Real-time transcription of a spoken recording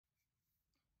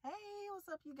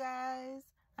up, you guys?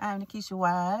 I'm Nikisha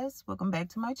Wise. Welcome back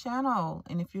to my channel.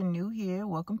 And if you're new here,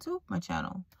 welcome to my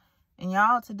channel. And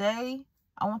y'all, today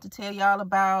I want to tell y'all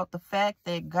about the fact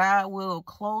that God will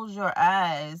close your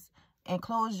eyes and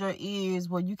close your ears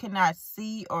where you cannot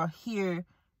see or hear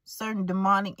certain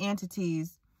demonic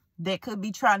entities that could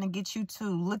be trying to get you to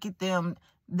look at them.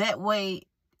 That way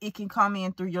it can come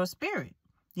in through your spirit.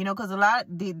 You know, because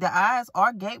the eyes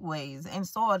are gateways and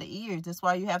so are the ears. That's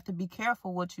why you have to be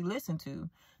careful what you listen to.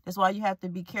 That's why you have to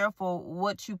be careful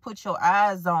what you put your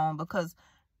eyes on, because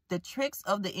the tricks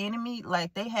of the enemy,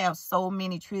 like, they have so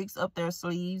many tricks up their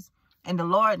sleeves, and the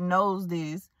Lord knows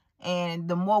this. And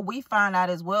the more we find out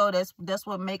as well, that's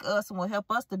what make us and will help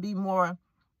us to be more,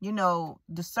 you know,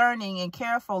 discerning and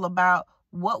careful about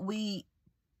what we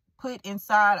put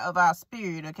inside of our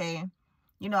spirit. Okay.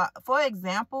 You know, for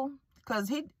example, because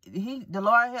the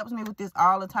Lord helps me with this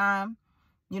all the time.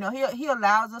 You know, he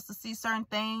allows us to see certain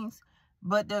things,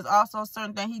 but there's also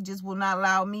certain things he just will not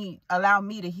allow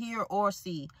me to hear or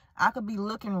see. I could be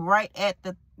looking right at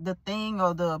the thing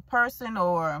or the person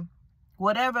or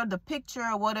whatever, the picture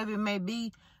or whatever it may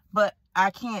be, but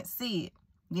I can't see it.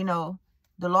 You know,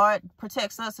 the Lord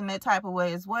protects us in that type of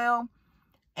way as well.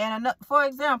 And for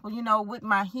example, you know, with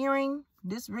my hearing,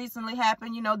 this recently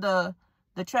happened, you know, the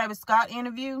Travis Scott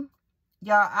interview.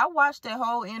 Y'all, I watched that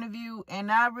whole interview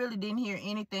and I really didn't hear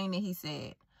anything that he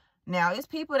said. Now, it's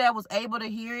people that was able to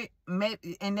hear it,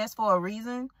 maybe, and that's for a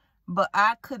reason, but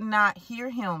I could not hear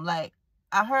him. Like,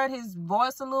 I heard his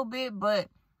voice a little bit, but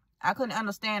I couldn't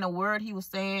understand a word he was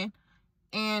saying.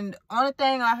 And only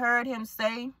thing I heard him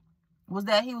say was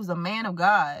that he was a man of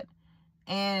God.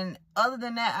 And other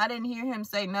than that, I didn't hear him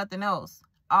say nothing else.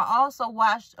 I also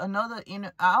watched another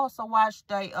video.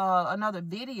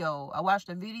 I watched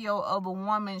a video of a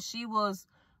woman. She was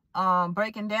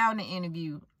breaking down the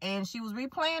interview and she was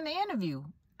replaying the interview.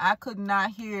 I could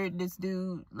not hear this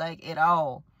dude, like, at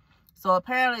all. So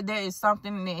apparently there is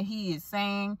something that he is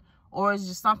saying, or it's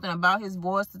just something about his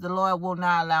voice that the Lord will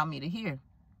not allow me to hear.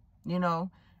 You know,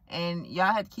 and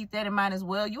y'all have to keep that in mind as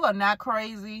well. You are not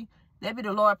crazy. That be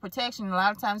the Lord protection. A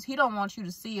lot of times he don't want you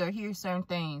to see or hear certain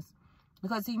things,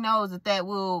 because he knows that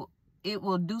it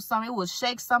will do something. It will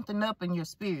shake something up in your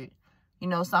spirit. You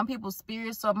know, some people's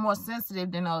spirits are more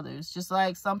sensitive than others. Just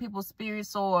like some people's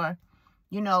spirits are,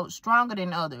 you know, stronger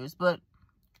than others. But,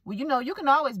 well, you know, you can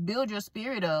always build your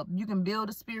spirit up. You can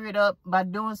build a spirit up by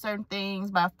doing certain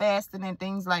things, by fasting and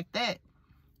things like that.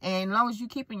 And as long as you're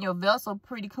keeping your vessel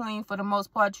pretty clean, for the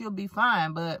most part, you'll be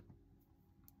fine. But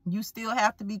you still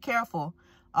have to be careful.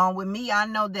 With me, I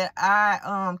know that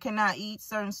I cannot eat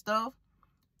certain stuff.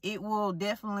 It will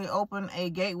definitely open a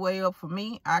gateway up for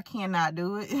me. I cannot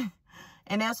do it.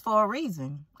 And that's for a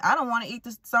reason. I don't want to eat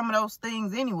some of those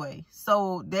things anyway.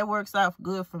 So that works out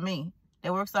good for me.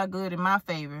 That works out good in my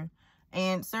favor.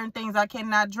 And certain things I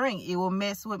cannot drink. It will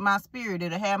mess with my spirit.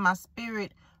 It'll have my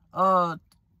spirit,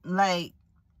 like,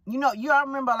 you know, you all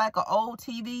remember like an old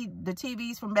TV, the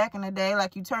TVs from back in the day,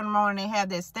 like you turn them on and they have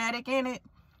that static in it.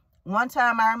 One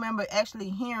time I remember actually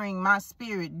hearing my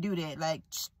spirit do that. Like,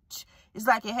 it's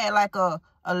like it had like a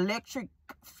electric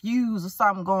fuse or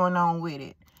something going on with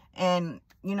it. And,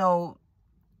 you know,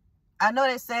 I know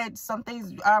they said some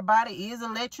things, our body is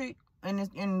electric, and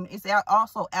it's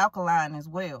also alkaline as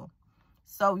well.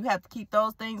 So you have to keep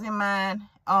those things in mind.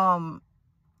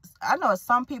 I know it's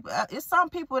some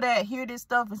people that hear this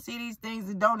stuff and see these things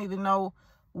and don't even know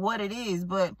what it is.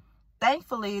 But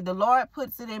thankfully, the Lord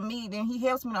puts it in me. Then he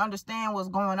helps me to understand what's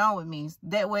going on with me.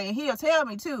 That way, and he'll tell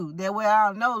me too. That way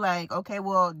I'll know, like, okay,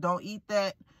 well, don't eat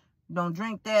that. Don't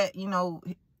drink that. You know,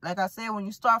 like I said, when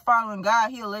you start following God,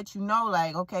 he'll let you know,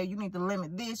 like, okay, you need to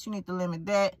limit this. You need to limit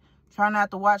that. Try not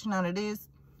to watch none of this.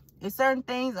 There's certain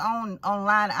things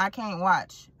online I can't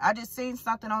watch. I just seen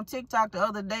something on TikTok the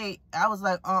other day. I was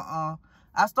like, I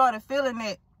started feeling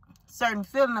certain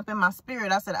feeling up in my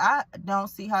spirit. I said, I don't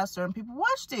see how certain people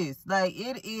watch this. Like,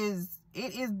 it is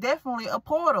definitely a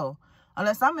portal.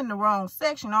 Unless I'm in the wrong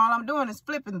section. All I'm doing is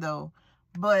flipping though.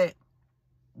 But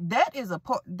that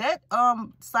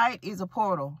site is a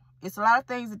portal. It's a lot of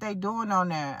things that they doing on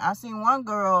there. I seen one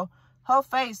girl, her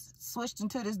face switched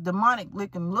into this demonic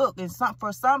looking look. And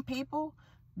for some people,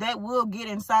 that will get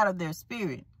inside of their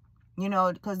spirit. You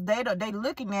know, because they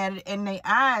looking at it and their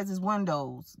eyes is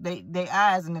windows. They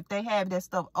eyes, and if they have that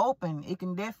stuff open, it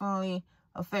can definitely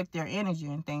affect their energy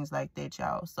and things like that,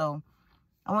 y'all. So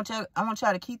I want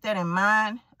y'all to keep that in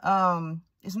mind.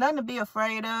 It's nothing to be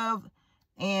afraid of,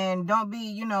 and don't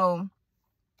be, you know,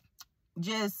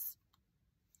 just,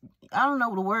 I don't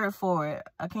know the word for it.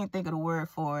 I can't think of the word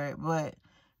for it, but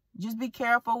just be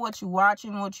careful what you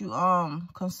watching, what you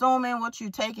consuming, what you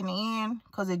taking in,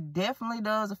 because it definitely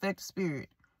does affect the spirit.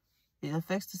 It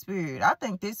affects the spirit. I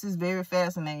think this is very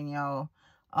fascinating, y'all.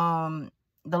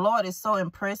 The Lord is so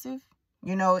impressive.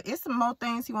 You know, it's some more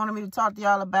things he wanted me to talk to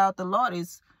y'all about. The Lord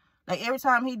is, like, every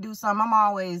time he do something, I'm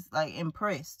always, like,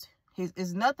 impressed.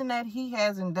 It's nothing that he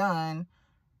hasn't done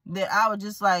that I was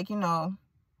just like, you know,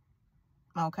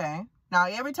 okay. Now,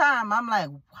 every time I'm like,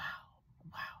 wow.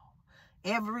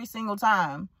 Every single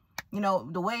time. You know,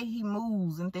 the way he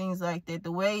moves and things like that.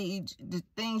 The way the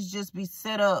things just be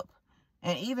set up.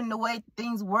 And even the way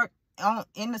things work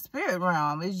in the spirit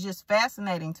realm is just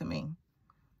fascinating to me.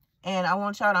 And I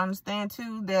want y'all to understand,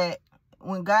 too, that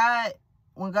when God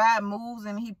moves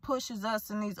and he pushes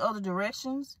us in these other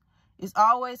directions, it's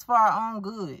always for our own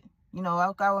good. You know,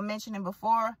 like I was mentioning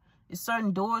before, it's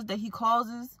certain doors that he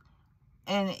closes,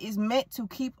 and it's meant to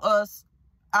keep us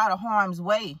out of harm's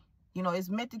way. You know, it's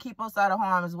meant to keep us out of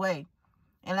harm's way.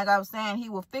 And like I was saying, he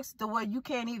will fix it to where you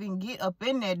can't even get up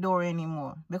in that door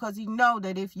anymore. Because he know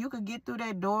that if you could get through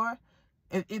that door,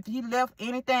 if he left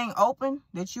anything open,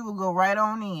 that you will go right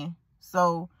on in.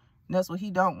 So that's what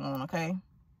he don't want, okay?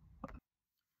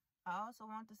 I also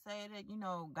want to say that, you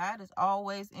know, God is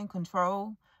always in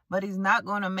control, but he's not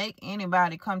going to make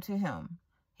anybody come to him.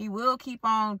 He will keep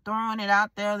on throwing it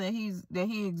out there that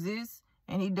he exists,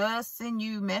 and he does send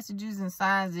you messages and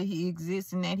signs that he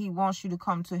exists and that he wants you to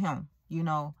come to him. You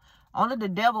know, only the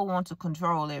devil wants to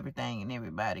control everything and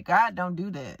everybody. God don't do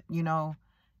that, you know.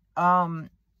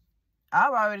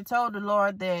 I've already told the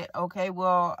Lord that, okay,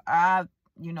 well, I'll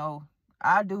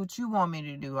do what you want me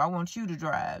to do. I want you to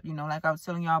drive, you know, like I was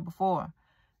telling y'all before.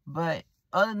 But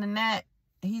other than that,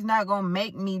 he's not going to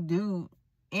make me do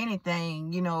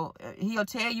anything, you know. He'll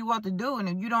tell you what to do, and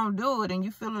if you don't do it and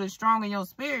you feel it strong in your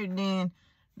spirit, then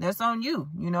that's on you,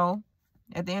 you know.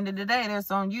 At the end of the day,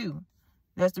 that's on you.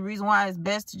 That's the reason why it's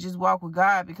best to just walk with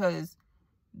God, because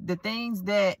the things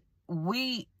that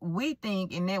we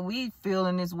think and that we feel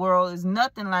in this world is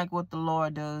nothing like what the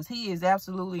Lord does. He is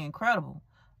absolutely incredible.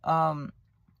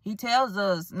 He tells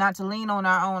us not to lean on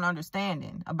our own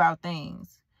understanding about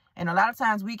things. And a lot of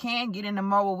times we can get in the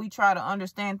mode where we try to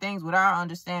understand things with our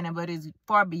understanding, but it's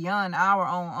far beyond our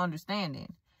own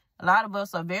understanding. A lot of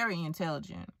us are very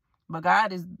intelligent, but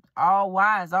God is all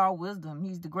wise, all wisdom.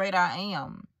 He's the great I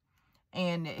am.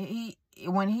 And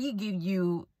when he gives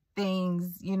you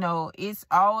things, you know, it's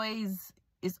always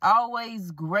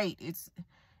great. It's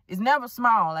never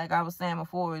small, like I was saying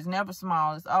before. It's never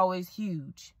small. It's always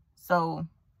huge. So,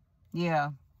 yeah.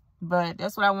 But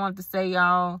that's what I wanted to say,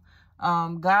 y'all.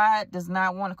 God does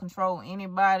not want to control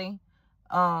anybody.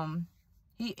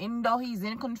 Even though he's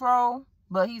in control,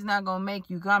 but he's not gonna make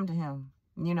you come to him.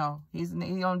 You know, he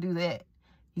don't do that.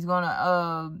 He's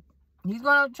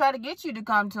gonna try to get you to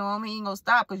come to him. He ain't gonna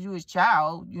stop because you his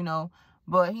child, you know.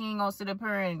 But he ain't gonna sit up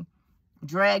here and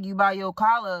drag you by your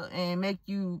collar and make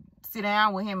you sit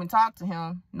down with him and talk to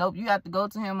him. Nope, you have to go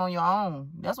to him on your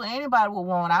own. That's what anybody would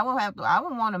want. I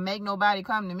wouldn't want to make nobody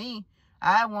come to me.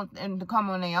 I want them to come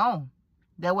on their own.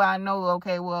 That way I know,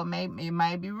 okay, well, maybe it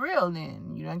might be real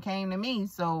then. You done came to me,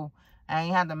 so I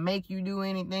ain't have to make you do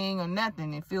anything or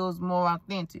nothing. It feels more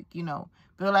authentic, you know.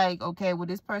 Feel like, okay, well,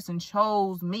 this person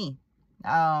chose me.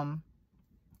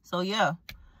 So, yeah.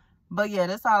 But, yeah,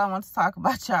 that's all I want to talk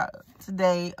about y'all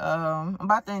today. I'm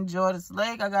about to enjoy this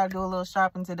lake. I got to do a little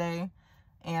shopping today.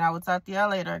 And I will talk to y'all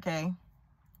later, okay?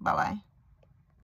 Bye-bye.